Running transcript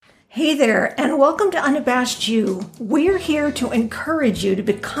Hey there, and welcome to Unabashed You. We're here to encourage you to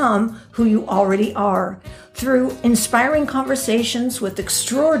become who you already are through inspiring conversations with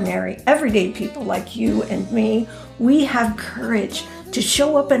extraordinary, everyday people like you and me. We have courage to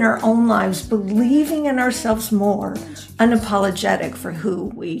show up in our own lives, believing in ourselves more, unapologetic for who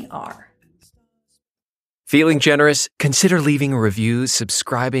we are. Feeling generous? Consider leaving a review,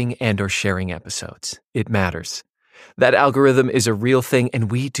 subscribing, and/or sharing episodes. It matters. That algorithm is a real thing, and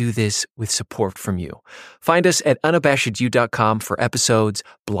we do this with support from you. Find us at unabashedyou.com for episodes,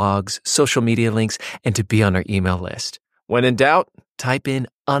 blogs, social media links, and to be on our email list. When in doubt, type in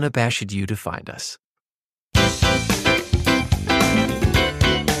unabashed you to find us.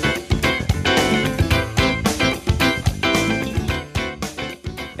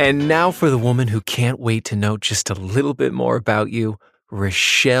 And now for the woman who can't wait to know just a little bit more about you,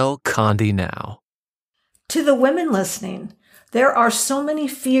 Rochelle Conde Now. To the women listening, there are so many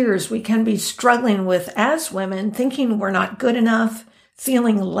fears we can be struggling with as women, thinking we're not good enough,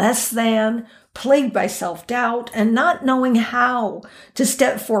 feeling less than, plagued by self-doubt, and not knowing how to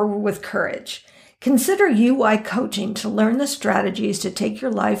step forward with courage. Consider UI coaching to learn the strategies to take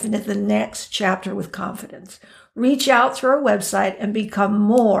your life into the next chapter with confidence. Reach out through our website and become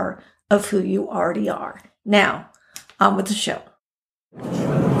more of who you already are. Now, on with the show.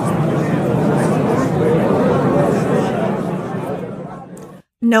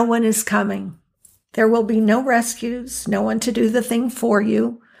 No one is coming. There will be no rescues, no one to do the thing for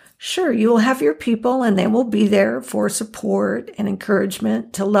you. Sure, you will have your people and they will be there for support and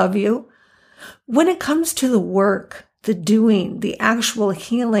encouragement to love you. When it comes to the work, the doing, the actual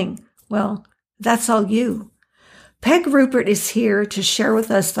healing, well, that's all you. Peg Rupert is here to share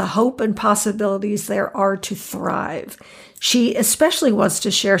with us the hope and possibilities there are to thrive. She especially wants to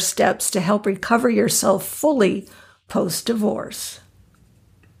share steps to help recover yourself fully post-divorce.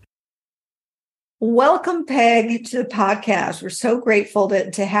 Welcome, Peg, to the podcast. We're so grateful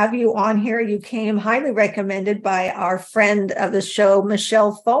to have you on here. You came highly recommended by our friend of the show,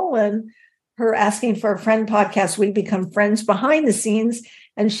 Michelle Folan, her asking for a friend podcast. We become friends behind the scenes.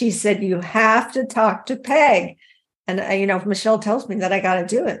 And she said, you have to talk to Peg. And, Michelle tells me that I got to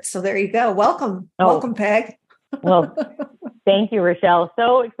do it. So there you go. Welcome. Welcome, Peg. Well, thank you, Rochelle.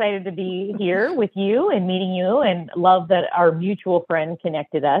 So excited to be here with you and meeting you, and love that our mutual friend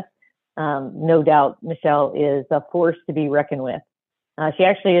connected us. No doubt Michelle is a force to be reckoned with. She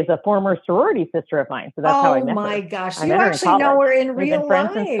actually is a former sorority sister of mine. So that's how I met her. Oh my gosh. I you actually know her in real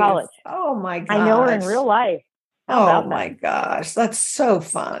life. Since college. Oh my gosh. I know her in real life. Oh my gosh. That's so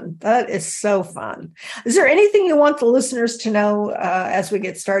fun. That is so fun. Is there anything you want the listeners to know as we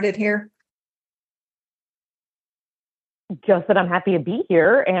get started here? Just that I'm happy to be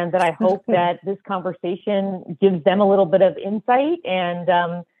here, and that I hope that this conversation gives them a little bit of insight,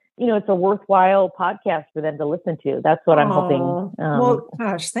 and it's a worthwhile podcast for them to listen to. That's what I'm hoping. Well,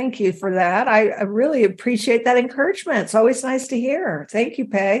 gosh, thank you for that. I really appreciate that encouragement. It's always nice to hear. Thank you,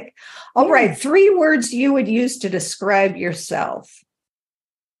 Peg. All right. 3 words you would use to describe yourself.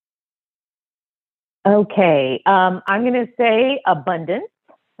 Okay. I'm going to say abundance.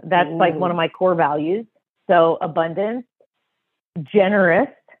 That's like one of my core values. So abundance. Generous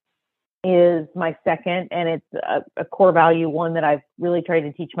is my second, and it's a core value, one that I've really tried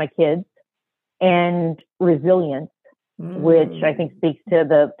to teach my kids. And resilience, which I think speaks to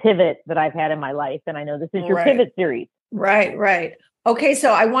the pivot that I've had in my life. And I know this is your pivot series. Right. Okay,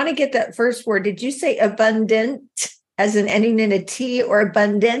 so I want to get that first word. Did you say abundant as in ending in a T, or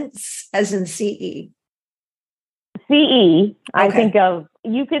abundance as in CE? CE. I think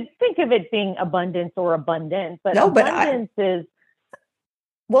you could think of it being abundance or abundant, but abundance is...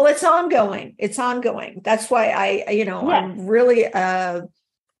 Well, it's ongoing. That's why I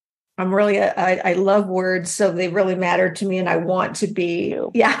love words. So they really matter to me. And I want to be,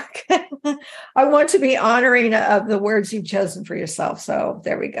 I want to be honoring of the words you've chosen for yourself. So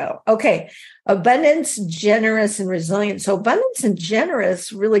there we go. Okay. Abundance, generous, and resilient. So abundance and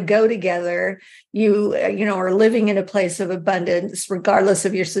generous really go together. You are living in a place of abundance, regardless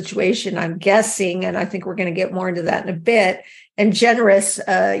of your situation, I'm guessing. And I think we're going to get more into that in a bit. And generous,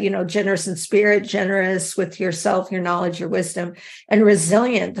 generous in spirit, generous with yourself, your knowledge, your wisdom, and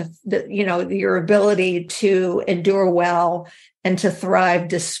resilient, your ability to endure well and to thrive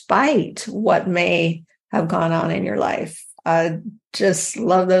despite what may have gone on in your life. Just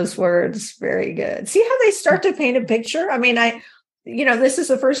love those words. Very good. See how they start to paint a picture? I mean, this is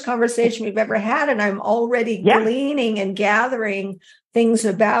the first conversation we've ever had, and I'm already gleaning and gathering things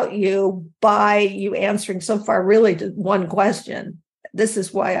about you by you answering so far really to one question. This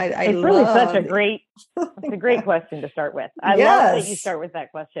is why I it's really such a great, it's a great question to start with. I love that you start with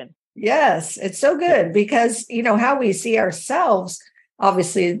that question. Yes, it's so good because, how we see ourselves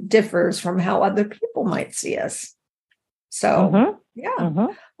obviously differs from how other people might see us. So, yeah.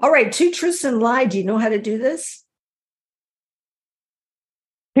 All right. 2 truths and lie. Do you know how to do this?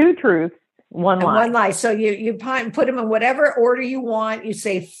 2 truths, 1 lie. 1 lie. So you put them in whatever order you want. You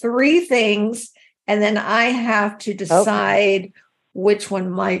say 3 things, and then I have to decide which one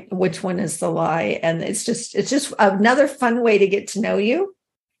is the lie. And it's just another fun way to get to know you.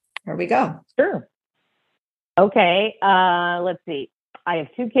 Here we go. Sure. Okay. Let's see. I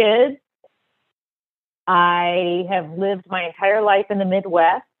have 2 kids. I have lived my entire life in the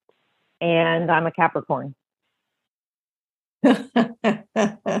Midwest, and I'm a Capricorn.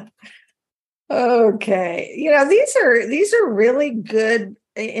 Okay. These are really good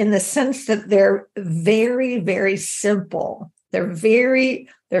in the sense that they're very, very simple. They're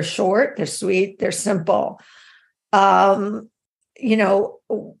short, they're sweet, they're simple.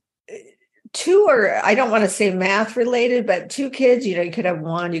 2 are, I don't want to say math related, but 2 kids, you could have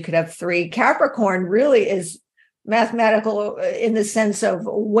 1, you could have 3. Capricorn really is mathematical in the sense of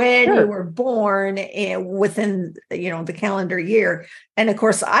when you were born and within, the calendar year. And of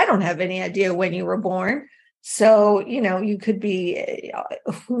course, I don't have any idea when you were born. So, you could be,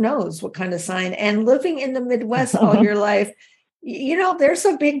 who knows what kind of sign, and living in the Midwest all your life, there's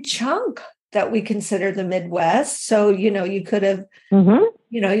a big chunk that we consider the Midwest. So, you could have,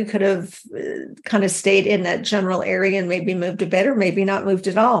 you could have kind of stayed in that general area and maybe moved a bit or maybe not moved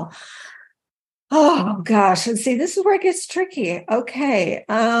at all. Oh gosh. And see, this is where it gets tricky. Okay.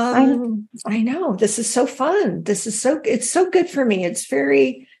 I know this is so fun. It's so good for me. It's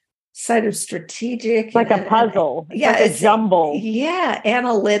very sort of strategic. Like a puzzle. It's a jumble. Yeah.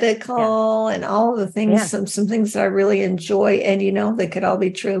 Analytical and all of the things, some things that I really enjoy. And, they could all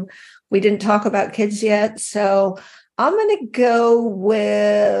be true. We didn't talk about kids yet. So I'm going to go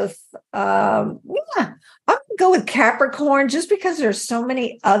with, I'm going to go with Capricorn just because there's so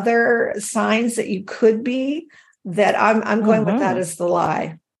many other signs that you could be that I'm going with that as the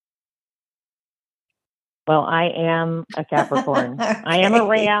lie. Well, I am a Capricorn. Okay. I am a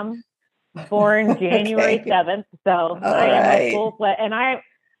Ram, born January 7th. So I am a full-fledged, and I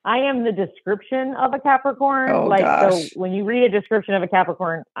am the description of a Capricorn. So when you read a description of a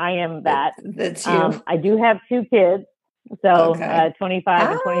Capricorn, I am that. That's you. I do have 2 kids, so 25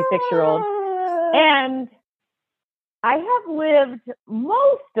 and 26-year-old. And I have lived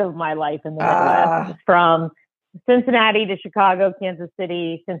most of my life in the Midwest, from Cincinnati to Chicago, Kansas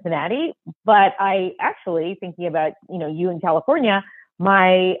City, Cincinnati. But I actually, thinking about, you in California,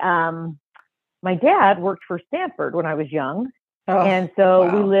 my dad worked for Stanford when I was young. And so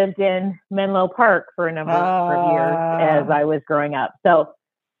we lived in Menlo Park for a number of years as I was growing up. So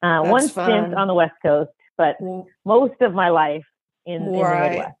one stint on the West Coast, but most of my life in the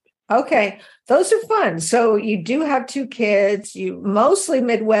Midwest. Okay. Those are fun. So you do have 2 kids, you mostly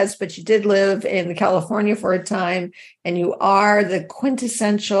Midwest, but you did live in California for a time, and you are the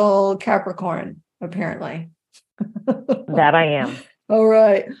quintessential Capricorn, apparently. That I am. All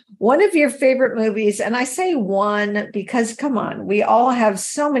right. One of your favorite movies, and I say one because, come on, we all have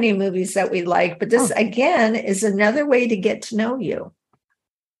so many movies that we like, but this, again, is another way to get to know you.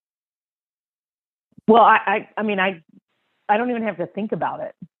 Well, I mean, I don't even have to think about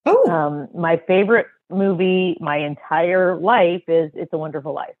it. My favorite movie my entire life is It's a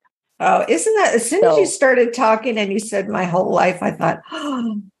Wonderful Life. Oh, isn't that, as soon as you started talking and you said my whole life, I thought,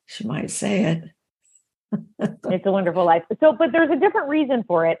 she might say it. It's a Wonderful Life. So, but there's a different reason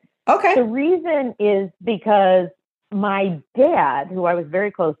for it. Okay. The reason is because my dad, who I was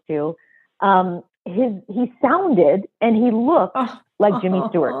very close to, he sounded and he looked like Jimmy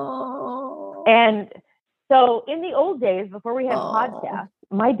Stewart. And so in the old days, before we had podcasts,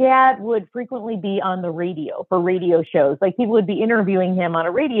 my dad would frequently be on the radio for radio shows. Like, he would be interviewing him on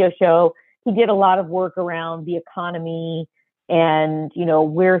a radio show. He did a lot of work around the economy and,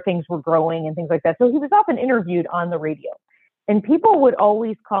 where things were growing and things like that. So he was often interviewed on the radio. And people would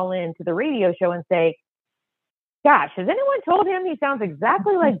always call in to the radio show and say, gosh, has anyone told him he sounds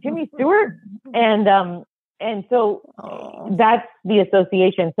exactly like Jimmy Stewart? And so that's the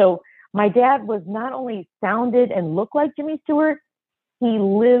association. So my dad was not only sounded and looked like Jimmy Stewart, he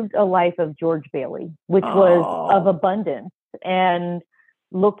lived a life of George Bailey, which was of abundance and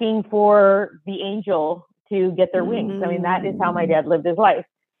looking for the angel to get their wings. I mean, that is how my dad lived his life.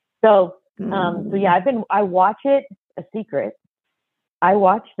 So yeah, I watch it, A Secret. I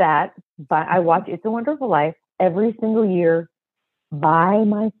watch that, but I watch It's a Wonderful Life every single year by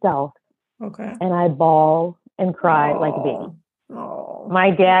myself. Okay. And I bawl and cry like a baby. Oh,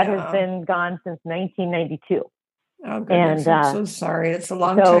 My dad has been gone since 1992. Oh, goodness. I'm so sorry. It's a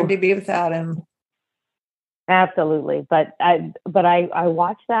long time to be without him. Absolutely. But I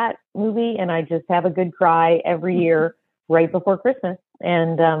watch that movie and I just have a good cry every year right before Christmas.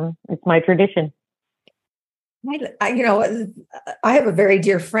 And it's my tradition. I have a very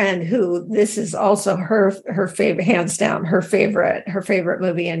dear friend who this is also her favorite, hands down, her favorite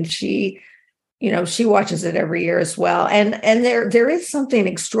movie. And she watches it every year as well. And there is something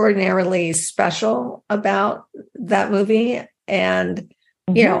extraordinarily special about that movie. And,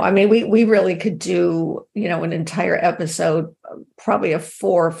 I mean, we really could do, an entire episode, probably a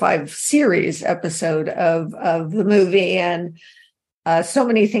 4 or 5 series episode of the movie, and so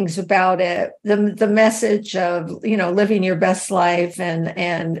many things about it. The message of, living your best life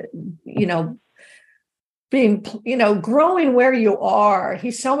and being, growing where you are. He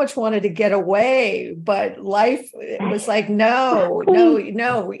so much wanted to get away, but life was like, no,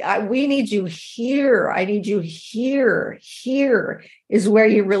 we need you here. I need you here. Here is where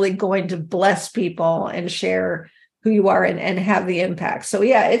you're really going to bless people and share who you are and have the impact. So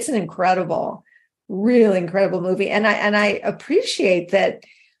yeah, it's an really incredible movie. And I appreciate that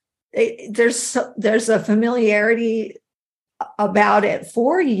there's a familiarity about it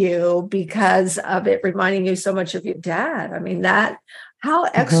for you because of it reminding you so much of your dad. I mean, how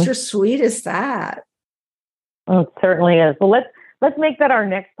extra sweet is that? Oh, it certainly is. Well, let's make that our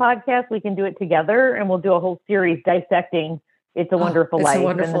next podcast. We can do it together and we'll do a whole series dissecting It's a Wonderful Life. It's a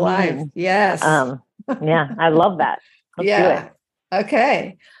Wonderful Life. Yes. Yeah, I love that. Let's do it.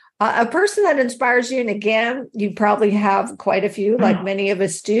 Okay. A person that inspires you, and again, you probably have quite a few, like many of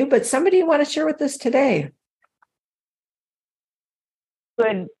us do, but somebody you want to share with us today?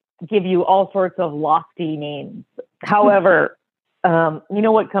 Could give you all sorts of lofty names. However, you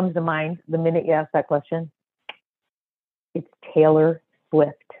know what comes to mind the minute you ask that question? It's Taylor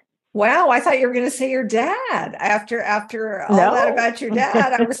Swift. Wow, I thought you were going to say your dad. After all that about your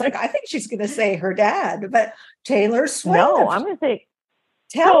dad, I was like, I think she's going to say her dad, but Taylor Swift. No, I'm going to say.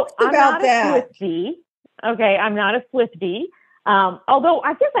 Tell us about that. Swiftie. Okay, I'm not a Swiftie. Although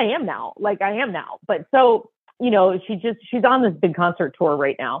I guess I am now. But so, she's on this big concert tour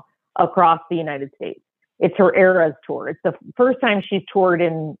right now across the United States. It's her Eras tour. It's the first time she's toured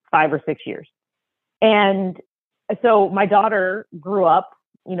in 5 or 6 years. And so my daughter grew up,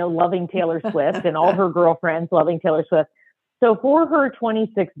 loving Taylor Swift and all her girlfriends loving Taylor Swift. So for her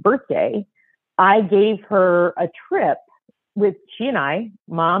 26th birthday, I gave her a trip with she and I,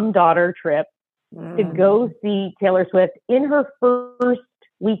 mom-daughter trip to go see Taylor Swift in her first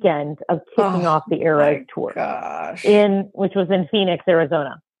weekend of kicking off the Eras tour, which was in Phoenix,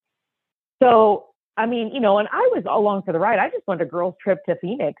 Arizona. So, I mean, and I was along for the ride. I just wanted a girls' trip to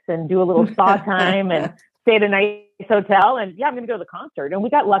Phoenix and do a little spa time and stay at a nice hotel. And I'm going to go to the concert. And we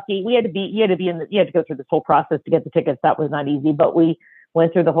got lucky. You had to go through this whole process to get the tickets. That was not easy, but we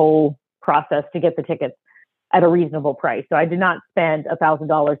went through the whole process to get the tickets at a reasonable price. So I did not spend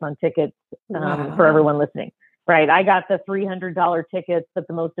 $1,000 on tickets for everyone listening. Right. I got the $300 tickets, but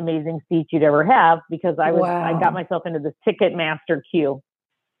the most amazing seats you'd ever have because I got myself into this Ticketmaster queue.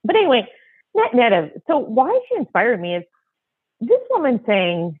 But anyway, so why she inspired me is this woman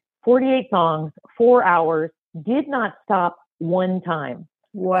sang 48 songs, 4 hours, did not stop one time.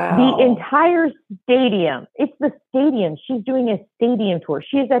 Wow. The entire stadium. It's the stadium. She's doing a stadium tour.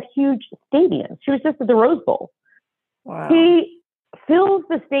 She is at huge stadiums. She was just at the Rose Bowl. Wow. She fills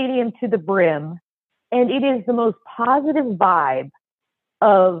the stadium to the brim, and it is the most positive vibe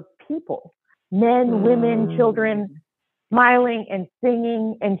of people, men, women, children, smiling and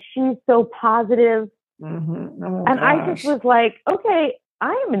singing. And she's so positive. Mm-hmm. Oh, and I just was like, okay,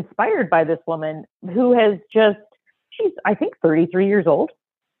 I am inspired by this woman who she's, I think, 33 years old.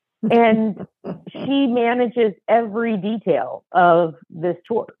 And she manages every detail of this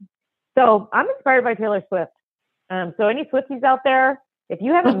tour. So I'm inspired by Taylor Swift. So any Swifties out there, if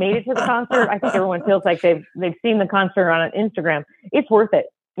you haven't made it to the concert, I think everyone feels like they've seen the concert on Instagram. It's worth it.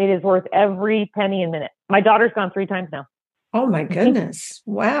 It is worth every penny and minute. My daughter's gone 3 times now. Oh my goodness.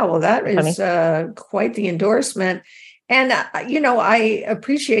 Wow. Well, that is quite the endorsement. And, I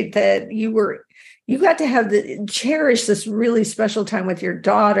appreciate that you got to cherish this really special time with your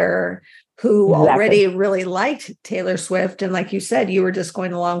daughter who already really liked Taylor Swift. And like you said, you were just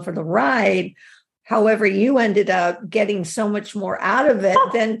going along for the ride. However, you ended up getting so much more out of it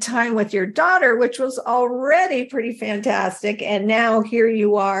than time with your daughter, which was already pretty fantastic. And now here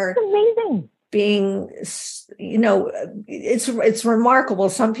you are. It's amazing. Being, it's remarkable.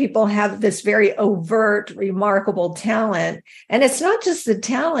 Some people have this very overt, remarkable talent. And it's not just the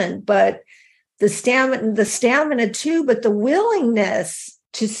talent, but the stamina too, but the willingness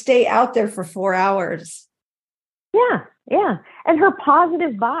to stay out there for 4 hours. Yeah. Yeah. And her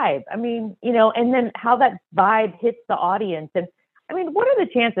positive vibe. I mean, and then how that vibe hits the audience. And I mean, what are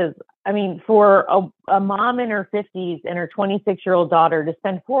the chances? I mean, for a mom in her 50s and her 26-year-old daughter to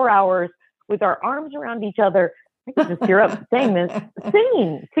spend 4 hours with our arms around each other, I could just tear up saying this,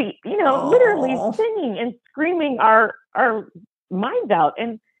 singing, literally singing and screaming our minds out.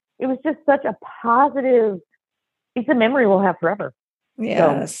 And it was just such a positive, it's a memory we'll have forever.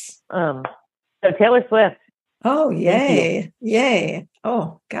 Yes. So Taylor Swift. Oh, yay. Yay.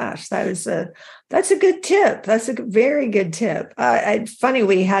 Oh gosh, that's a good tip. That's a very good tip. Funny,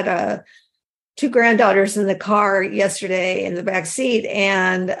 we had two granddaughters in the car yesterday in the back seat,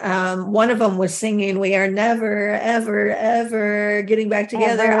 and one of them was singing, "We are never, ever, ever getting back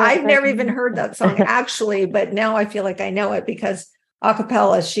together." I've never even heard that song actually, but now I feel like I know it because a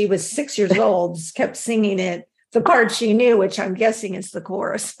cappella, she was 6 years old, just kept singing it, the part she knew, which I'm guessing is the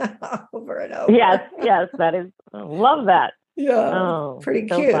chorus over and over. Yes, that is. Love that. Yeah, pretty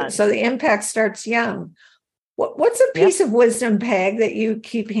cute. Fun. So the impact starts young. What's a piece of wisdom, Peg, that you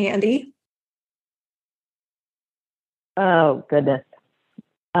keep handy? Oh, goodness.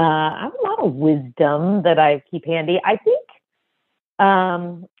 I have a lot of wisdom that I keep handy. I think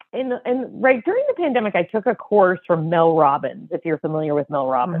right during the pandemic, I took a course from Mel Robbins, if you're familiar with Mel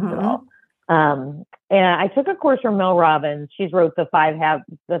Robbins at all. And I took a course from Mel Robbins. She's wrote the five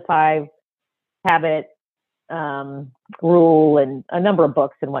habit rule and a number of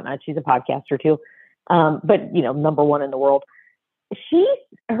books and whatnot. She's a podcaster too. But number one in the world.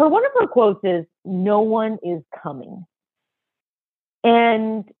 One of her quotes is, "No one is coming."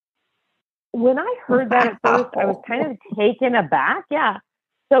 And when I heard that at first, I was kind of taken aback. Yeah.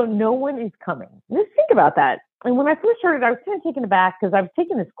 So no one is coming. Just think about that. And when I first heard it, I was kind of taken aback because I was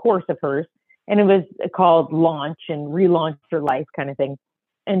taking this course of hers and it was called Launch and Relaunch Your Life kind of thing.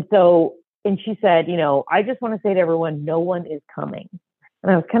 And she said, "I just want to say to everyone, no one is coming."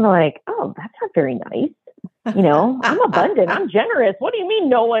 And I was kind of like, oh, that's not very nice. I'm abundant. I'm generous. What do you mean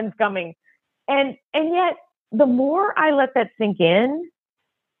no one's coming? And yet the more I let that sink in,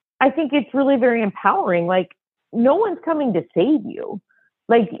 I think it's really very empowering. Like, no one's coming to save you.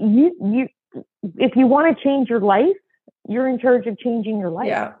 Like, you if you want to change your life, you're in charge of changing your life.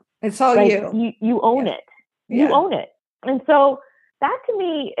 Yeah. It's all you. You own it. You own it. And so that to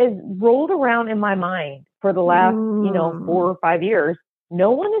me is rolled around in my mind for the last, 4 or 5 years.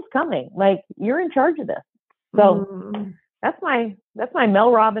 No one is coming. Like, you're in charge of this. So that's my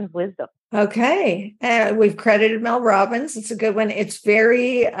Mel Robbins wisdom. Okay. We've credited Mel Robbins. It's a good one. It's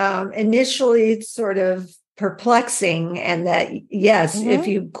very initially sort of perplexing, and that, yes, if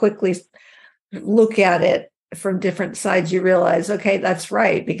you quickly look at it from different sides, you realize, okay, that's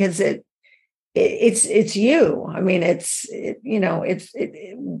right, because it's you. I mean, it's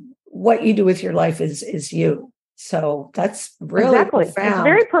what you do with your life is you. So that's really profound. It's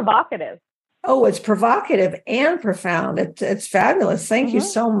very provocative. Oh, it's provocative and profound. It's fabulous. Thank you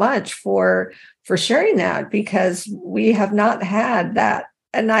so much for sharing that, because we have not had that.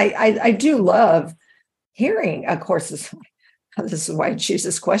 And I do love hearing, of course, this is why I choose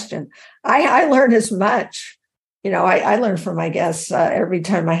this question. I learn as much. I learn from my guests every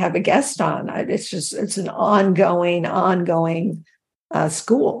time I have a guest on. It's an ongoing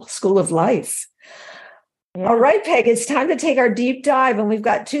school of life. Yeah. All right, Peg, it's time to take our deep dive. And we've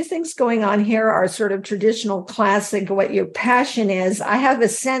got two things going on here, our sort of traditional classic, what your passion is. I have a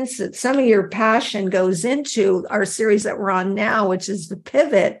sense that some of your passion goes into our series that we're on now, which is The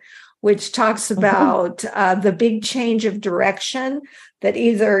Pivot, which talks about the big change of direction that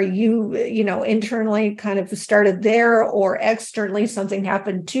either you internally kind of started there, or externally something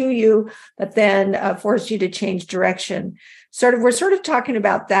happened to you that then forced you to change direction. We're sort of talking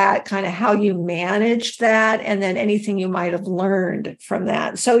about that, kind of how you managed that, and then anything you might have learned from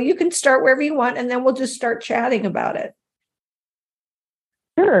that. So you can start wherever you want, and then we'll just start chatting about it.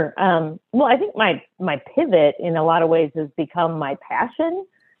 Sure. Well, I think my pivot in a lot of ways has become my passion.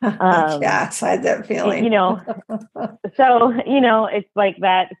 Yes, I had that feeling. So, it's like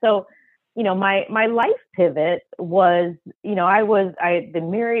that. So, my life pivot was, I had been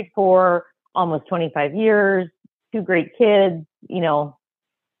married for almost 25 years, 2 great kids,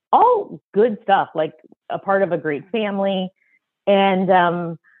 all good stuff, like a part of a great family.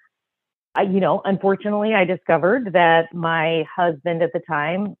 And, unfortunately, I discovered that my husband at the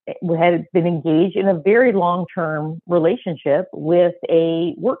time had been engaged in a very long-term relationship with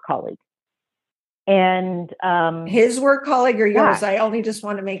a work colleague. And his work colleague or yours? I only just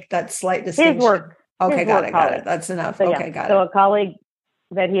want to make that slight distinction. His work. Okay, his got work it. colleague. Got it. That's enough. So, okay, got it. So a colleague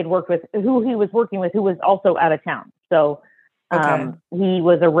that he had worked with, who he was working with, who was also out of town. So he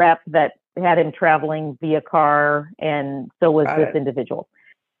was a rep that had him traveling via car, and so was this individual.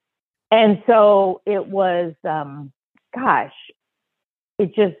 And so it was,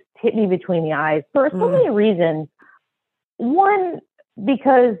 it just hit me between the eyes for so many reasons. One,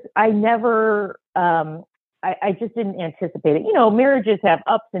 because I never, I just didn't anticipate it. You know, marriages have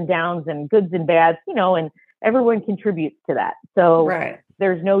ups and downs and goods and bads, you know, and everyone contributes to that. So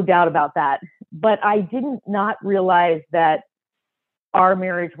there's no doubt about that. But I didn't not realize that our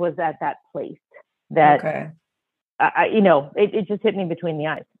marriage was at that place that, you know, it just hit me between the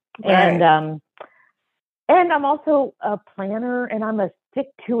eyes. And I'm also a planner, and I'm a stick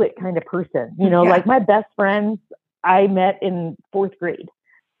to it kind of person, you know, like my best friends I met in 4th grade,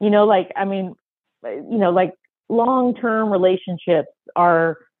 you know, like, I mean, you know, like long-term relationships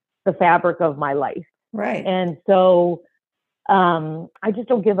are the fabric of my life. Right. And so, I just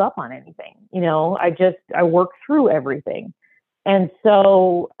don't give up on anything, you know, I work through everything. And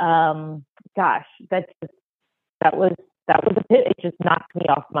so, that was a pit. It just knocked me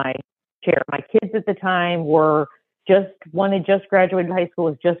off my chair. My kids at the time one had just graduated high school,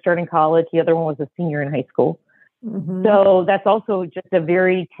 was just starting college. The other one was a senior in high school. Mm-hmm. So that's also just a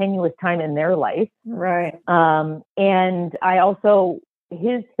very tenuous time in their life. Right. And I also,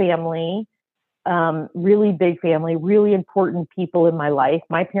 his family, really big family, really important people in my life.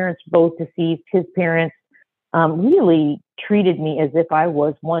 My parents both deceased. His parents really treated me as if I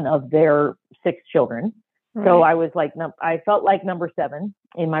was one of their 6 children. Right. So I was like, I felt like number 7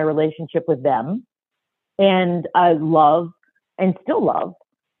 in my relationship with them. And I love and still love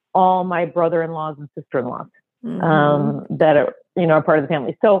all my brother-in-laws and sister-in-laws that are, you know, are part of the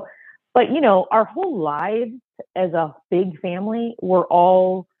family. So, but, you know, our whole lives as a big family were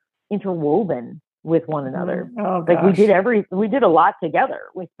all interwoven with one another. Oh, like we did a lot together.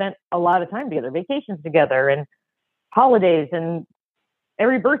 We spent a lot of time together, vacations together and holidays and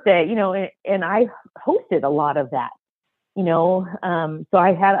every birthday, you know, and I hosted a lot of that, you know. So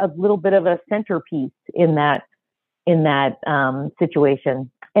I had a little bit of a centerpiece in that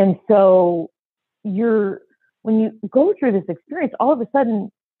situation. And so when you go through this experience, all of a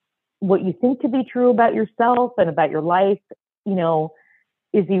sudden, what you think to be true about yourself and about your life, you know,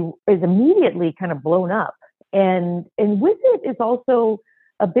 is immediately kind of blown up. And with it is also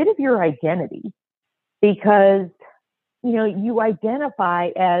a bit of your identity, because, you know, you identify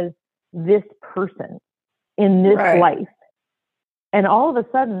as this person in this life. And all of a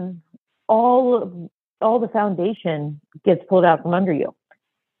sudden, all the foundation gets pulled out from under you.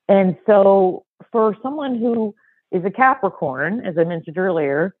 And so for someone who is a Capricorn, as I mentioned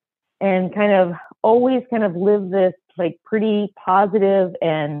earlier, and kind of always kind of live this like pretty positive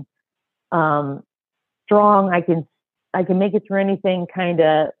and strong, I can make it through anything kind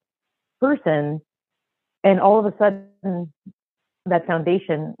of person, and all of a sudden that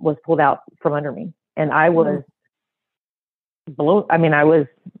foundation was pulled out from under me, and I was blown. I mean, I was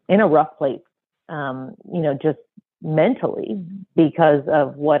in a rough place, you know, just mentally because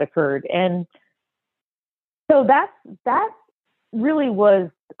of what occurred. And so that really was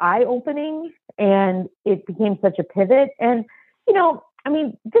eye-opening, and it became such a pivot. And, you know, I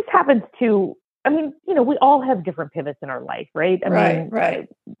mean, this happens to, I mean, you know, we all have different pivots in our life, right? I mean,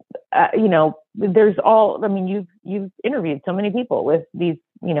 you know, there's all, I mean, you've interviewed so many people with these,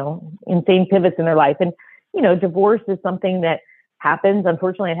 you know, insane pivots in their life. And, you know, divorce is something that happens.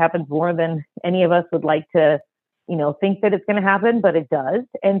 Unfortunately, it happens more than any of us would like to, you know, think that it's going to happen, but it does.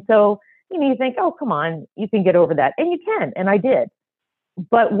 And so, you know, you think, oh, come on, you can get over that. And you can. And I did.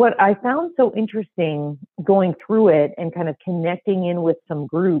 But what I found so interesting going through it and kind of connecting in with some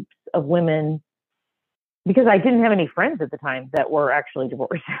groups of women, because I didn't have any friends at the time that were actually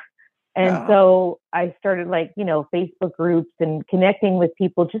divorced. And so I started, like, you know, Facebook groups and connecting with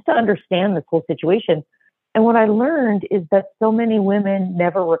people just to understand this whole situation. And what I learned is that so many women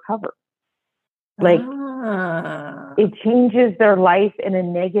never recover. Like, it changes their life in a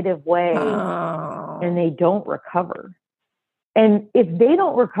negative way, and they don't recover. And if they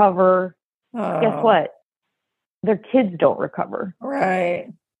don't recover, guess what? Their kids don't recover.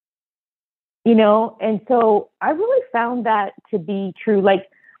 Right. You know, and so I really found that to be true. Like,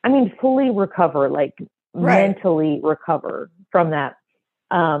 I mean, fully recover, like mentally recover from that.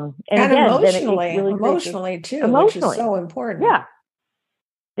 And again, emotionally, really emotionally too, which is so important. Yeah.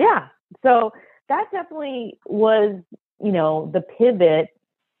 Yeah. So that definitely was, you know, the pivot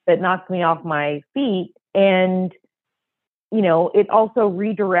that knocked me off my feet. And, you know, it also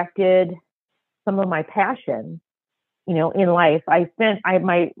redirected some of my passion, you know, in life.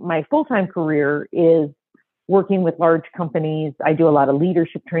 My full-time career working with large companies. I do a lot of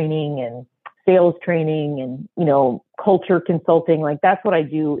leadership training and sales training and, culture consulting. Like that's what I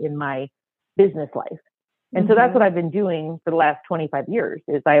do in my business life. And so that's what I've been doing for the last 25 years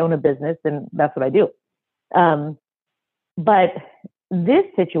is I own a business and that's what I do. But this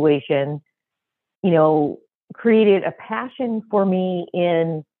situation, created a passion for me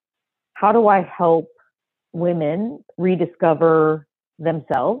in how do I help women rediscover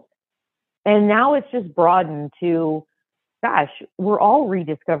themselves? And now it's just broadened to, gosh, we're all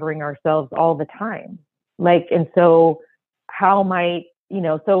rediscovering ourselves all the time. And so how might,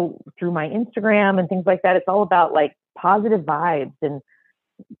 so through my Instagram and things like that, it's all about like positive vibes and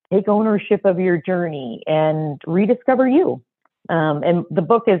take ownership of your journey and rediscover you. And the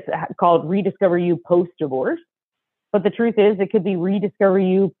book is called Rediscover You Post-Divorce. But the truth is, it could be rediscover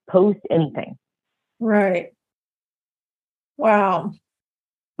you post anything. Right. Wow.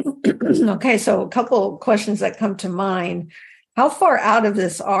 Okay. So a couple of questions that come to mind. How far out of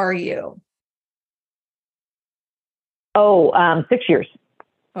this are you? 6 years.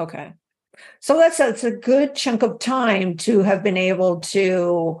 Okay. So that's a good chunk of time to have been able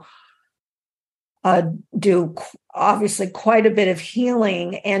to do obviously quite a bit of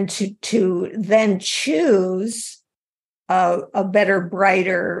healing and to then choose a better,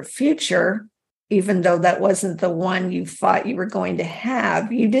 brighter future, even though that wasn't the one you thought you were going to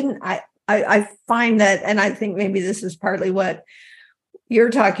have. You didn't. I find that, and I think maybe this is partly what you're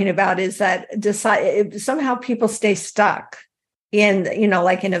talking about, is that somehow people stay stuck in,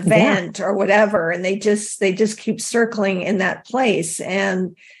 like an event or whatever, and they just keep circling in that place.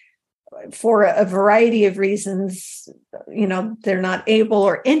 And for a variety of reasons, they're not able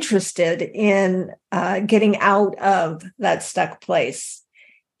or interested in getting out of that stuck place.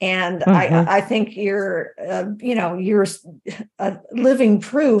 And I think you're a living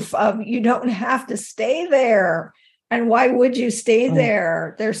proof of you don't have to stay there. And why would you stay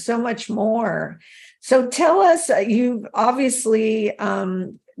there? There's so much more. So tell us, you've obviously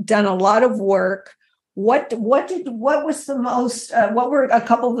done a lot of work. What was the most, what were a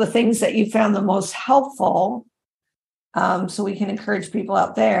couple of the things that you found the most helpful? So we can encourage people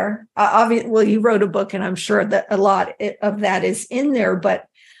out there. Obviously, you wrote a book, and I'm sure that a lot of that is in there, but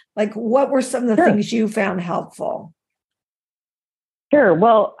like, what were some of the things you found helpful? Sure.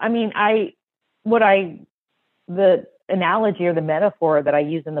 Well, I mean, the analogy or the metaphor that I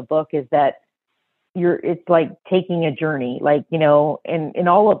use in the book is that it's like taking a journey, like, in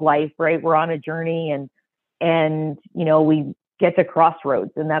all of life, right? We're on a journey and, we get to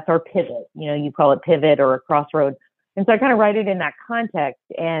crossroads, and that's our pivot. You call it pivot or a crossroad. And so I kind of write it in that context.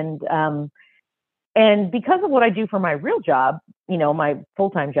 And because of what I do for my real job, my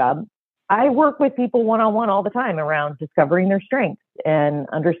full-time job, I work with people one-on-one all the time around discovering their strengths and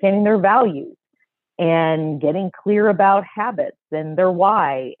understanding their values and getting clear about habits and their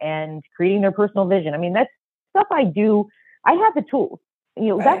why and creating their personal vision. I mean, that's stuff I do. I have the tools.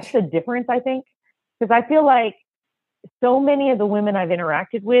 Right. That's the difference, I think, because I feel like so many of the women I've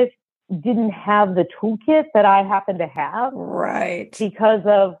interacted with didn't have the toolkit that I happen to have. Right. Because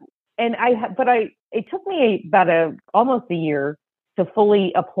of, it took me about almost a year to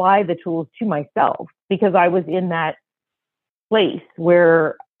fully apply the tools to myself, because I was in that place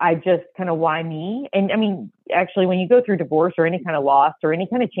where I just kind of, why me? And I mean, actually, when you go through divorce or any kind of loss or any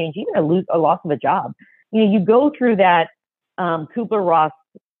kind of change, even a loss of a job, you go through that Kubler-Ross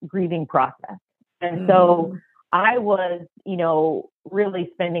grieving process. And so I was, really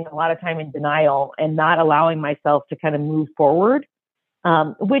spending a lot of time in denial and not allowing myself to kind of move forward,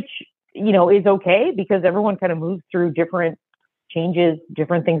 which, is okay, because everyone kind of moves through different changes,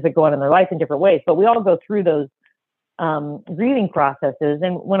 different things that go on in their life in different ways. But we all go through those grieving processes.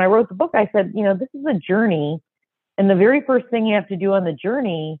 And when I wrote the book, I said, this is a journey. And the very first thing you have to do on the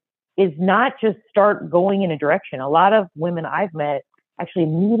journey is not just start going in a direction. A lot of women I've met actually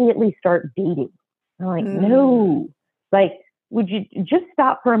immediately start dating. I'm like, no, like, would you just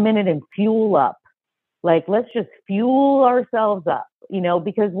stop for a minute and fuel up? Like, let's just fuel ourselves up,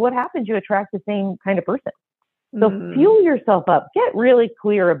 because what happens, you attract the same kind of person. So fuel yourself up, get really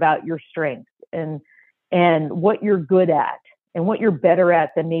clear about your strengths and what you're good at and what you're better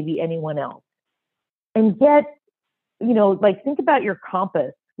at than maybe anyone else. And get, think about your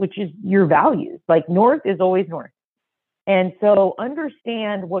compass, which is your values. Like, north is always north. And so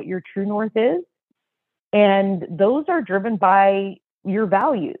understand what your true north is. And those are driven by your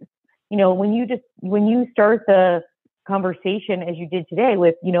values. When you start the conversation as you did today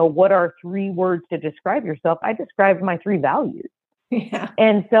with, what are 3 words to describe yourself? I described my 3 values. Yeah.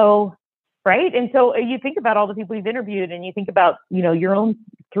 And so, right. And so you think about all the people you've interviewed and you think about, your own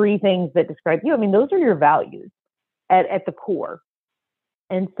three things that describe you. I mean, those are your values at the core.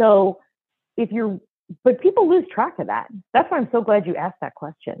 And so but people lose track of that. That's why I'm so glad you asked that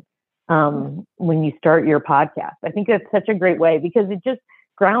question when you start your podcast. I think that's such a great way, because it just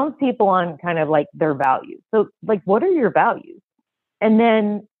grounds people on kind of like their values. So like, what are your values? And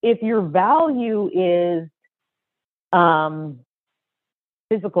then if your value is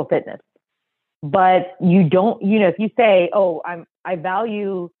physical fitness, but you don't, if you say, oh, I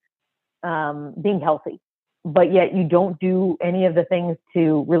value being healthy, but yet you don't do any of the things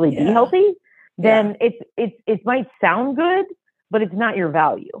to really be healthy, then it might sound good, but it's not your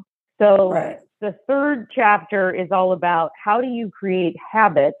value. So the third chapter is all about how do you create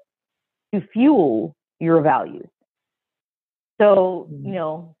habits to fuel your values. So,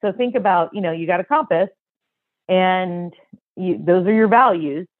 so think about, you got a compass and those are your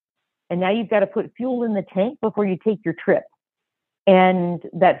values. And now you've got to put fuel in the tank before you take your trip. And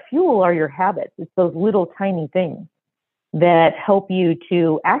that fuel are your habits. It's those little tiny things that help you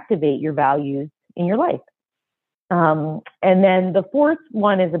to activate your values in your life. And then the fourth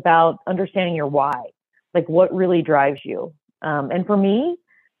one is about understanding your why, like what really drives you. And for me,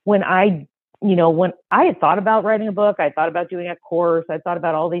 when I had thought about writing a book, I thought about doing a course, I thought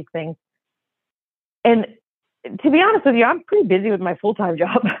about all these things. And to be honest with you, I'm pretty busy with my full-time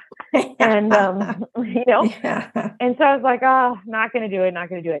job. And, and so I was like, not going to do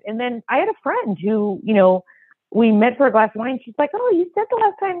it. And then I had a friend who, we met for a glass of wine. She's like, oh, you said the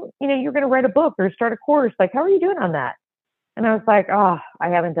last time, you're going to write a book or start a course. Like, how are you doing on that? And I was like, I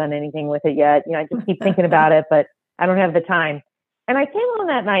haven't done anything with it yet. I just keep thinking about it, but I don't have the time. And I came on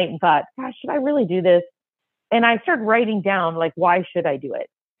that night and thought, gosh, should I really do this? And I started writing down, like, why should I do it?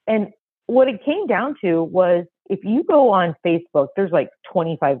 And what it came down to was, if you go on Facebook, there's like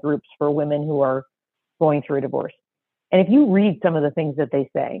 25 groups for women who are going through a divorce. And if you read some of the things that they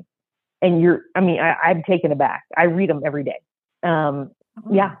say, and I'm taken aback. I read them every day.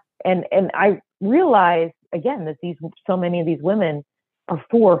 Yeah. And I realized again that so many of these women are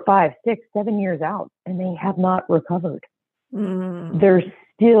 4, 5, 6, 7 years out and they have not recovered. They're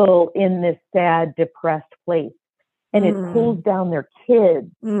still in this sad, depressed place. And it pulls down their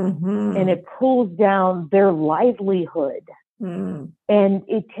kids and it pulls down their livelihood and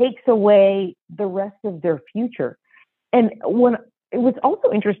it takes away the rest of their future. And when it was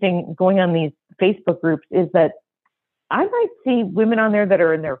also interesting going on these Facebook groups is that I might see women on there that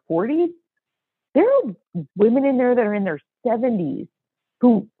are in their 40s. There are women in there that are in their 70s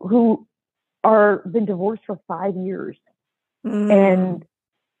who are been divorced for 5 years and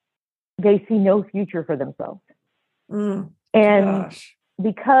they see no future for themselves. And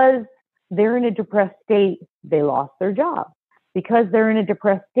because they're in a depressed state, they lost their job. Because they're in a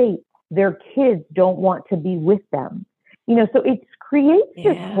depressed state, their kids don't want to be with them. So it creates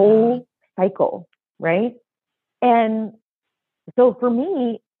this whole cycle, right? And so for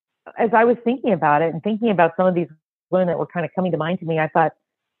me, as I was thinking about it and thinking about some of these women that were kind of coming to mind to me, I thought,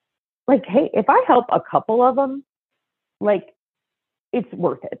 like, hey, if I help a couple of them, like, it's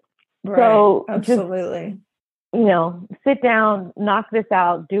worth it. Right. So absolutely. Just, sit down, knock this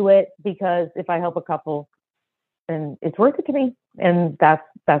out, do it, because if I help a couple, then it's worth it to me. And that's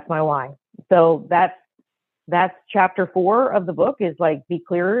my why. So that's chapter 4 of the book is like, be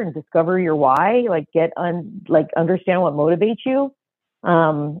clear and discover your why, like understand what motivates you.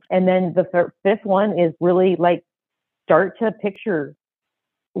 And then the fifth one is really like, start to picture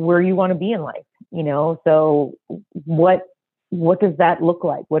where you want to be in life, so what does that look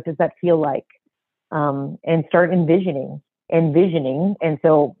like? What does that feel like? And start envisioning. And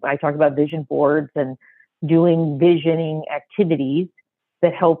so I talk about vision boards and doing visioning activities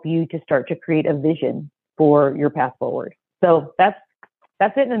that help you to start to create a vision for your path forward. So that's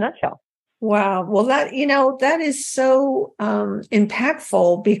it in a nutshell. Wow. Well, that is so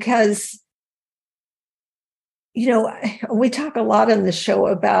impactful because, we talk a lot on the show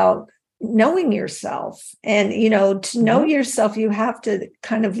about knowing yourself and, to know yourself, you have to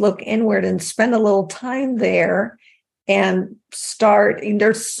kind of look inward and spend a little time there and start.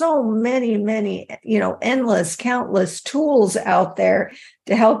 There's so many, endless, countless tools out there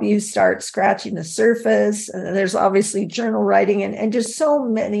to help you start scratching the surface. And there's obviously journal writing and just so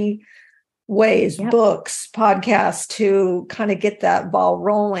many ways, books, podcasts to kind of get that ball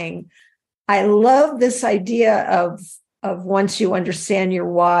rolling. I love this idea of once you understand your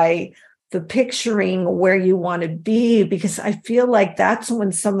why, the picturing where you want to be, because I feel like that's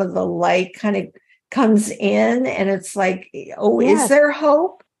when some of the light kind of comes in and it's like, is there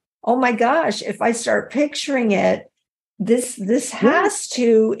hope? Oh my gosh, if I start picturing it, this has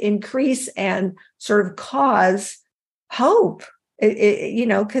to increase and sort of cause hope.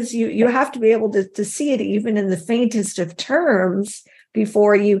 Because you have to be able to see it even in the faintest of terms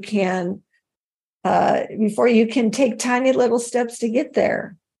before you can take tiny little steps to get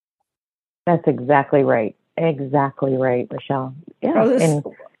there. That's exactly right. Exactly right, Rochelle. Yeah.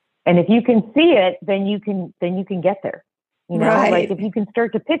 Oh, and if you can see it, then you can get there. Right. Like if you can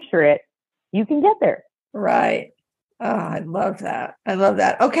start to picture it, you can get there. Right. Oh, I love that.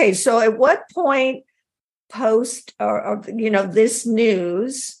 Okay. So at what point post or this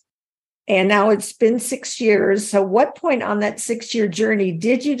news, and now it's been 6 years. So what point on that 6-year journey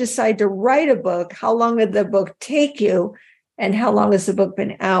did you decide to write a book? How long did the book take you? And how long has the book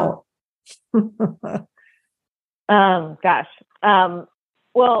been out?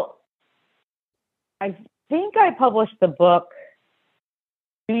 Well, I think I published the book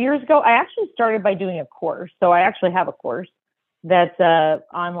 2 years ago. I actually started by doing a course. So I actually have a course that's an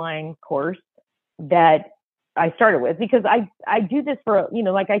online course that I started with because I do this for,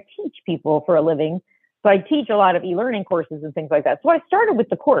 like I teach people for a living. So I teach a lot of e-learning courses and things like that. So I started with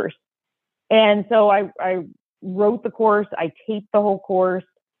the course. And so I wrote the course, I taped the whole course,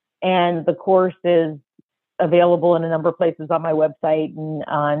 and the course is available in a number of places on my website and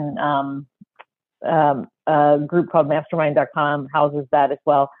on a group called mastermind.com houses that as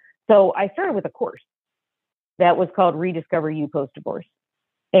well. So I started with a course that was called Rediscover You Post-Divorce.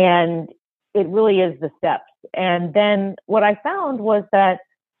 And it really is the steps. And then what I found was that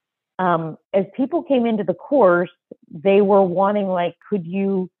as people came into the course, they were wanting, like, could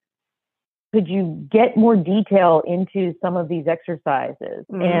you get more detail into some of these exercises?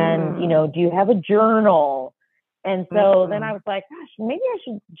 And, do you have a journal? And so then I was like, gosh, maybe I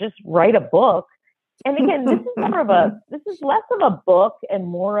should just write a book. And again, this is less of a book and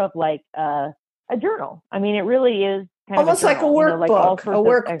more of like a journal. I mean, it really is kind almost of like a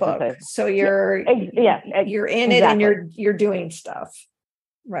workbook. So you're in it and you're doing stuff.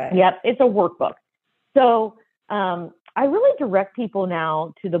 Right. Yep. It's a workbook. So, I really direct people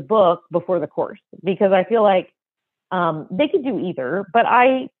now to the book before the course because I feel like they could do either. But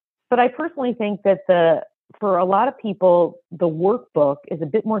I personally think that for a lot of people, the workbook is a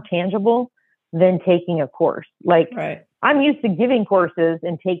bit more tangible than taking a course. Like right. I'm used to giving courses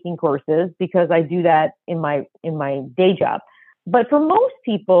and taking courses because I do that in my day job. But for most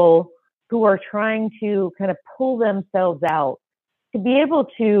people who are trying to kind of pull themselves out, to be able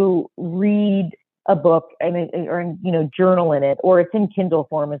to read a book or journal in it, or it's in Kindle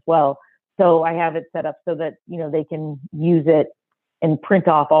form as well. So I have it set up so that, they can use it and print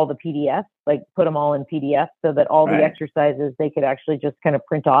off all the PDFs, like put them all in PDF so that all the exercises they could actually just kind of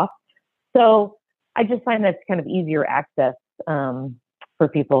print off. So I just find that's kind of easier access for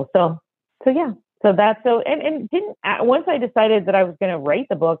people. So yeah. So that's once I decided that I was going to write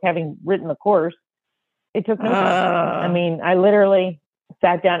the book, having written the course, it took no time. I mean, I literally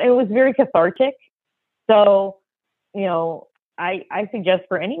sat down. It was very cathartic. So, I suggest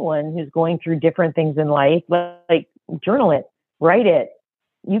for anyone who's going through different things in life, like journal it, write it.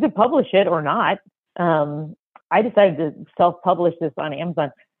 You could publish it or not. I decided to self-publish this on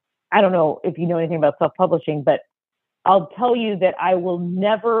Amazon. I don't know if you know anything about self-publishing, but I'll tell you that I will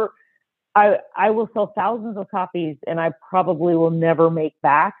sell thousands of copies and I probably will never make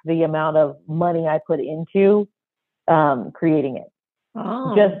back the amount of money I put into creating it.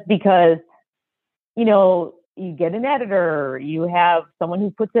 Oh. Just because, you get an editor, you have someone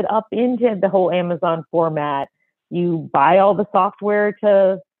who puts it up into the whole Amazon format, you buy all the software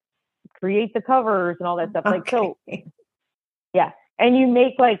to create the covers and all that stuff. Like, so yeah. And you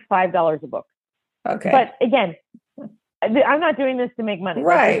make like $5 a book. Okay. But again, I'm not doing this to make money.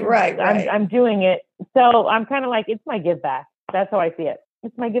 Right. I'm doing it. So I'm kind of like, it's my give back. That's how I see it.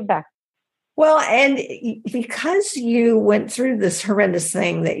 It's my give back. Well, and because you went through this horrendous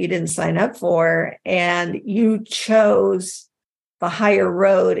thing that you didn't sign up for, and you chose the higher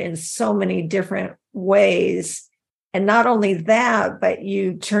road in so many different ways. And not only that, but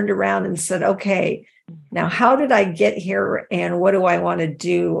you turned around and said, okay, now how did I get here? And what do I want to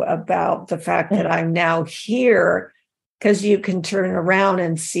do about the fact that I'm now here? Because you can turn around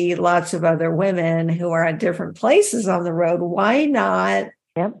and see lots of other women who are at different places on the road. Why not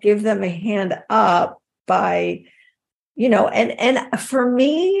give them a hand up by, and for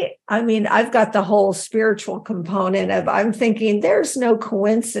me, I mean, I've got the whole spiritual component of, I'm thinking there's no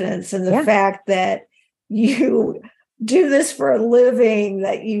coincidence in the fact that you do this for a living,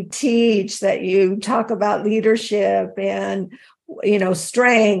 that you teach, that you talk about leadership and,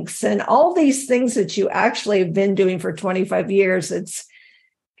 strengths and all these things that you actually have been doing for 25 years. It's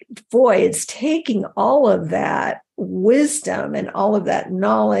taking all of that wisdom and all of that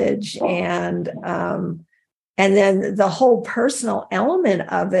knowledge and And then the whole personal element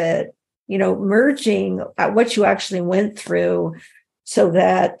of it, merging what you actually went through so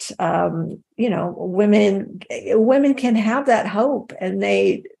that, women can have that hope, and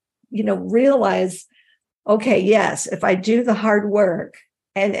they, realize, okay, yes, if I do the hard work,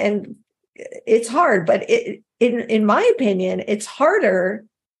 and it's hard, but in my opinion, it's harder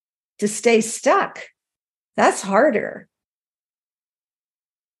to stay stuck. That's harder.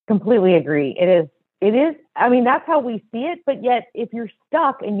 Completely agree. It is. I mean, that's how we see it. But yet, if you're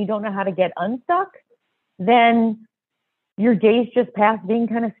stuck and you don't know how to get unstuck, then your days just pass being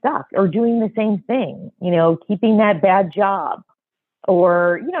kind of stuck or doing the same thing, keeping that bad job,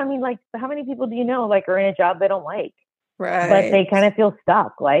 or, like, how many people do you know, like, are in a job they don't like, right? But they kind of feel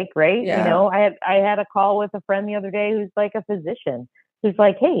stuck, like, right. Yeah. I had a call with a friend the other day who's like a physician, who's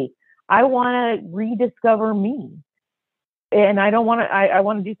like, hey, I want to rediscover me. And I don't want to, I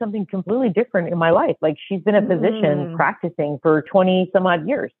want to do something completely different in my life. Like, she's been a physician practicing for 20 some odd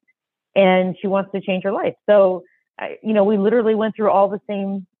years, and she wants to change her life. So, we literally went through all the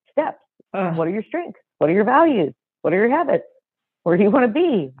same steps. What are your strengths? What are your values? What are your habits? Where do you want to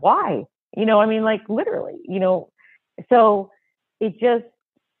be? Why? Like, literally, so it just,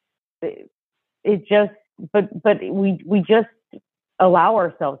 but we just allow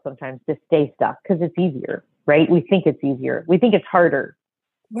ourselves sometimes to stay stuck because it's easier, right? We think it's easier. We think it's harder.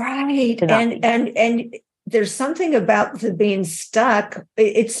 Right. And there's something about the being stuck.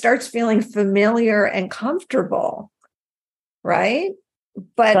 It starts feeling familiar and comfortable, right?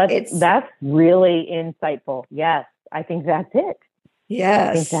 But that's really insightful. Yes. I think that's it. Yes.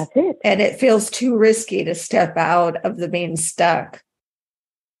 I think that's it. And it feels too risky to step out of the being stuck.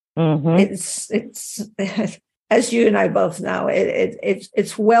 Mm-hmm. It's as you and I both know,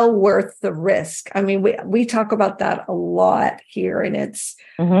 it's well worth the risk. I mean, we talk about that a lot here, and it's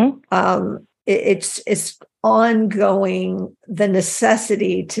ongoing, the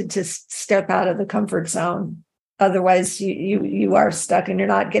necessity to step out of the comfort zone. Otherwise, you are stuck and you're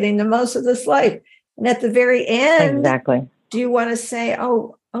not getting the most of this life. And at the very end, exactly, do you want to say,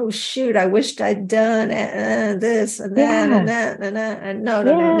 oh shoot, I wished I'd done this and that and that and that? And no,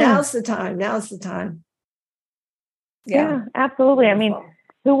 now's the time. Now's the time. Yeah, absolutely. I mean,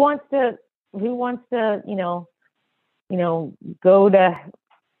 who wants to, go to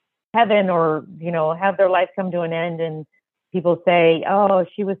heaven, or, have their life come to an end and people say, oh,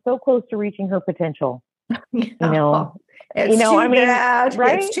 she was so close to reaching her potential. It's too bad.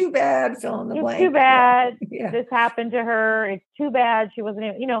 Right? It's too bad. Fill in the blank. It's too bad. Yeah. This happened to her. It's too bad she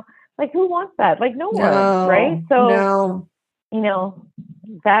wasn't, like, who wants that? Like, no one, right? So,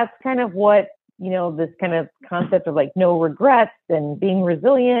 that's kind of what, this kind of concept of, like, no regrets and being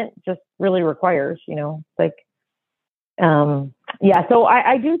resilient just really requires, like, so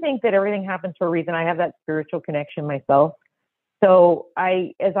I do think that everything happens for a reason. I have that spiritual connection myself. So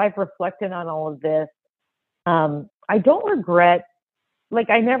as I've reflected on all of this, I don't regret, like,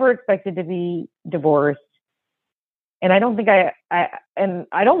 I never expected to be divorced. And I don't think and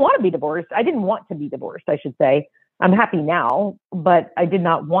I don't want to be divorced. I didn't want to be divorced, I should say. I'm happy now, but I did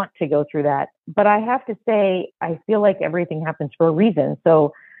not want to go through that. But I have to say, I feel like everything happens for a reason.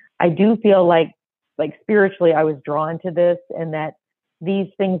 So I do feel like spiritually, I was drawn to this, and that these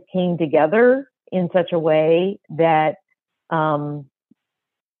things came together in such a way that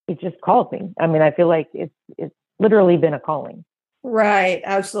it just called me. I mean, I feel like it's literally been a calling. Right.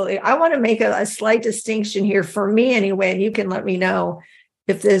 Absolutely. I want to make a slight distinction here for me anyway, and you can let me know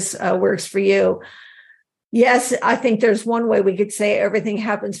if this works for you. Yes, I think there's one way we could say everything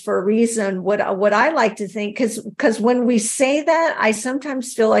happens for a reason. What I like to think, because when we say that, I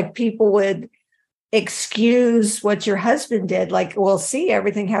sometimes feel like people would excuse what your husband did. Like, well, see,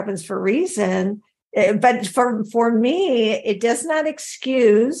 everything happens for a reason. But for me, it does not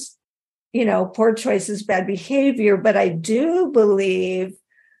excuse, poor choices, bad behavior. But I do believe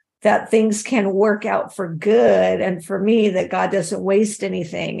that things can work out for good. And for me, that God doesn't waste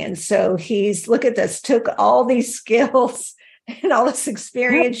anything. And so look at this, took all these skills and all this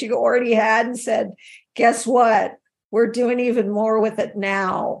experience you already had and said, guess what? We're doing even more with it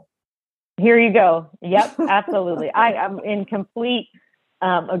now. Here you go. Yep, absolutely. I am in complete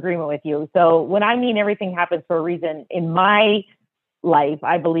agreement with you. So when I mean everything happens for a reason, in my life,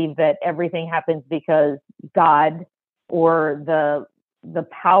 I believe that everything happens because God, or the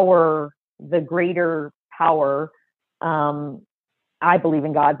power, the greater power, I believe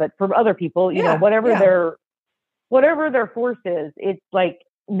in God, but for other people, whatever their force is, it's like,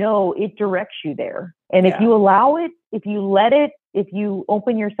 no, it directs you there. And if you allow it, if you let it, if you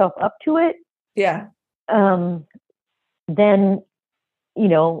open yourself up to it, then,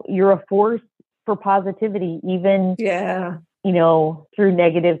 you're a force for positivity, even, through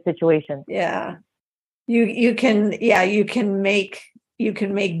negative situations. Yeah. You can make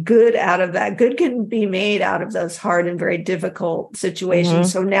good out of that. Good can be made out of those hard and very difficult situations. Mm-hmm.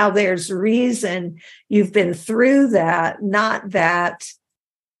 So now there's reason you've been through that, not that,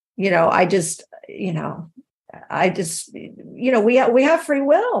 we have free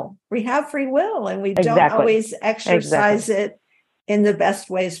will. We have free will, and we don't always exercise it in the best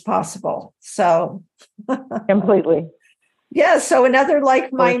ways possible. So completely. Yeah. So another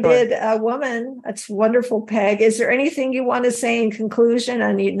like-minded woman. That's wonderful, Peg. Is there anything you want to say in conclusion?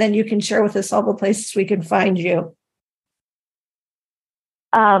 And then you can share with us all the places we can find you.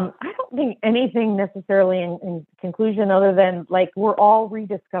 I don't think anything necessarily in conclusion, other than we're all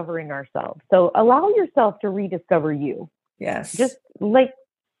rediscovering ourselves. So allow yourself to rediscover you. Yes. Just let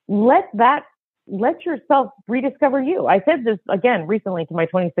yourself rediscover you. I said this again recently to my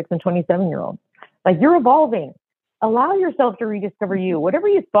 26 and 27-year-olds. You're evolving. Allow yourself to rediscover you. Whatever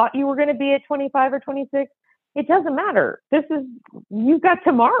you thought you were going to be at 25 or 26, it doesn't matter. You've got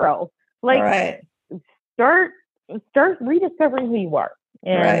tomorrow. Right. Start rediscovering who you are.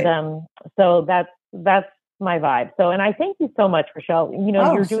 And so that's my vibe. So, and I thank you so much, Rochelle.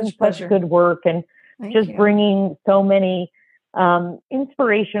 You're doing such good work, and bringing so many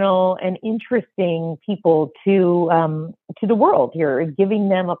inspirational and interesting people to the world here, and giving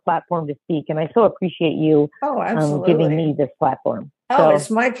them a platform to speak. And I so appreciate you giving me this platform. It's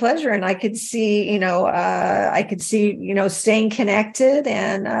my pleasure. And I could see, staying connected,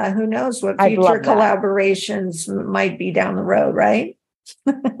 and who knows what future collaborations might be down the road, right?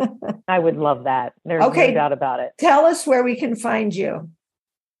 I would love that. There's no doubt about it. Tell us where we can find you.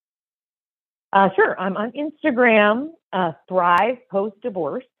 Sure. I'm on Instagram, Thrive Post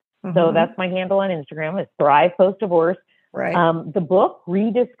Divorce. Mm-hmm. So that's my handle on Instagram. It's Thrive Post Divorce. Right. The book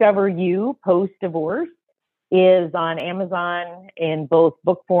Rediscover You Post Divorce is on Amazon in both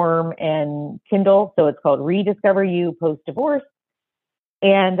book form and Kindle. So it's called Rediscover You Post Divorce.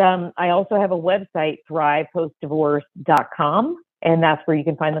 And I also have a website, thrivepostdivorce.com, and that's where you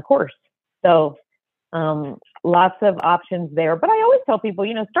can find the course. So lots of options there. But I always tell people,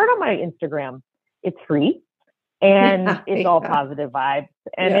 start on my Instagram. It's free, and it's all positive vibes,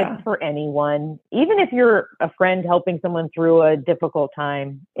 and it's for anyone. Even if you're a friend helping someone through a difficult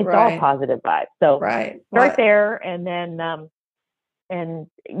time, it's all positive vibes. So start there, and then, and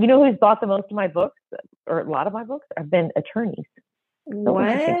who's bought the most of my books, or a lot of my books, have been attorneys.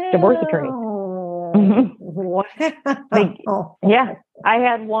 Divorce attorneys. Wow. I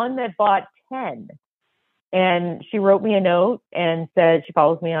had one that bought 10, and she wrote me a note and said, she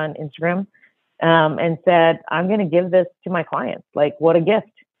follows me on Instagram, and said, I'm going to give this to my clients. What a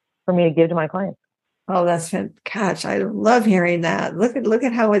gift for me to give to my clients. Oh, that's fantastic. Gosh, I love hearing that. Look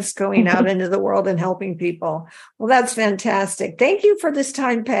at how it's going out into the world and helping people. Well, that's fantastic. Thank you for this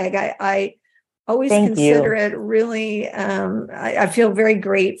time, Peg. I always consider it really, I feel very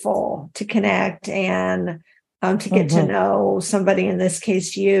grateful to connect and to get to know somebody, in this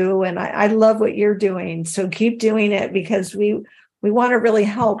case, you. And I love what you're doing. So keep doing it, because we want to really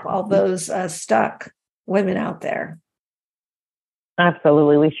help all those stuck women out there.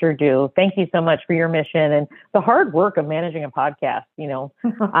 Absolutely. We sure do. Thank you so much for your mission and the hard work of managing a podcast.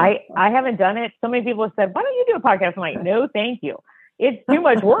 I haven't done it. So many people have said, why don't you do a podcast? I'm like, no, thank you. It's too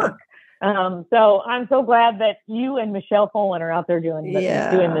much work. So I'm so glad that you and Michelle Poland are out there doing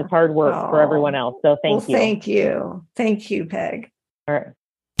this hard work for everyone else. So thank you. Thank you. Thank you, Peg. All right.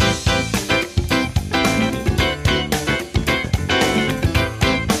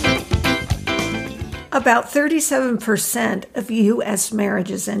 About 37% of U.S.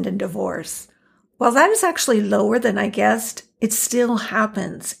 marriages end in divorce. While that is actually lower than I guessed, it still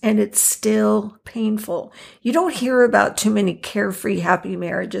happens, and it's still painful. You don't hear about too many carefree, happy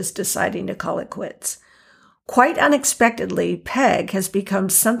marriages deciding to call it quits. Quite unexpectedly, Peg has become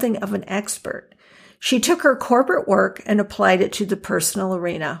something of an expert. She took her corporate work and applied it to the personal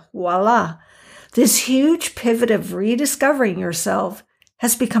arena. Voila! This huge pivot of rediscovering yourself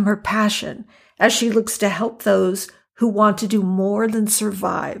has become her passion, as she looks to help those who want to do more than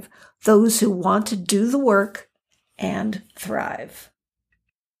survive, those who want to do the work and thrive.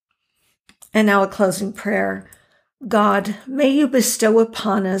 And now a closing prayer. God, may you bestow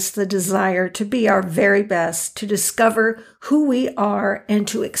upon us the desire to be our very best, to discover who we are and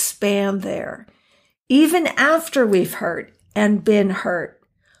to expand there. Even after we've hurt and been hurt,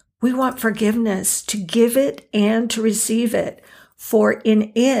 we want forgiveness, to give it and to receive it, for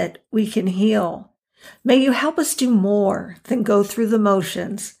in it we can heal. May you help us do more than go through the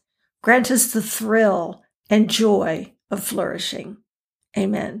motions. Grant us the thrill and joy of flourishing.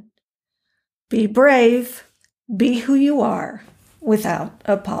 Amen. Be brave. Be who you are without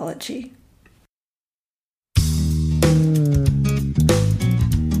apology.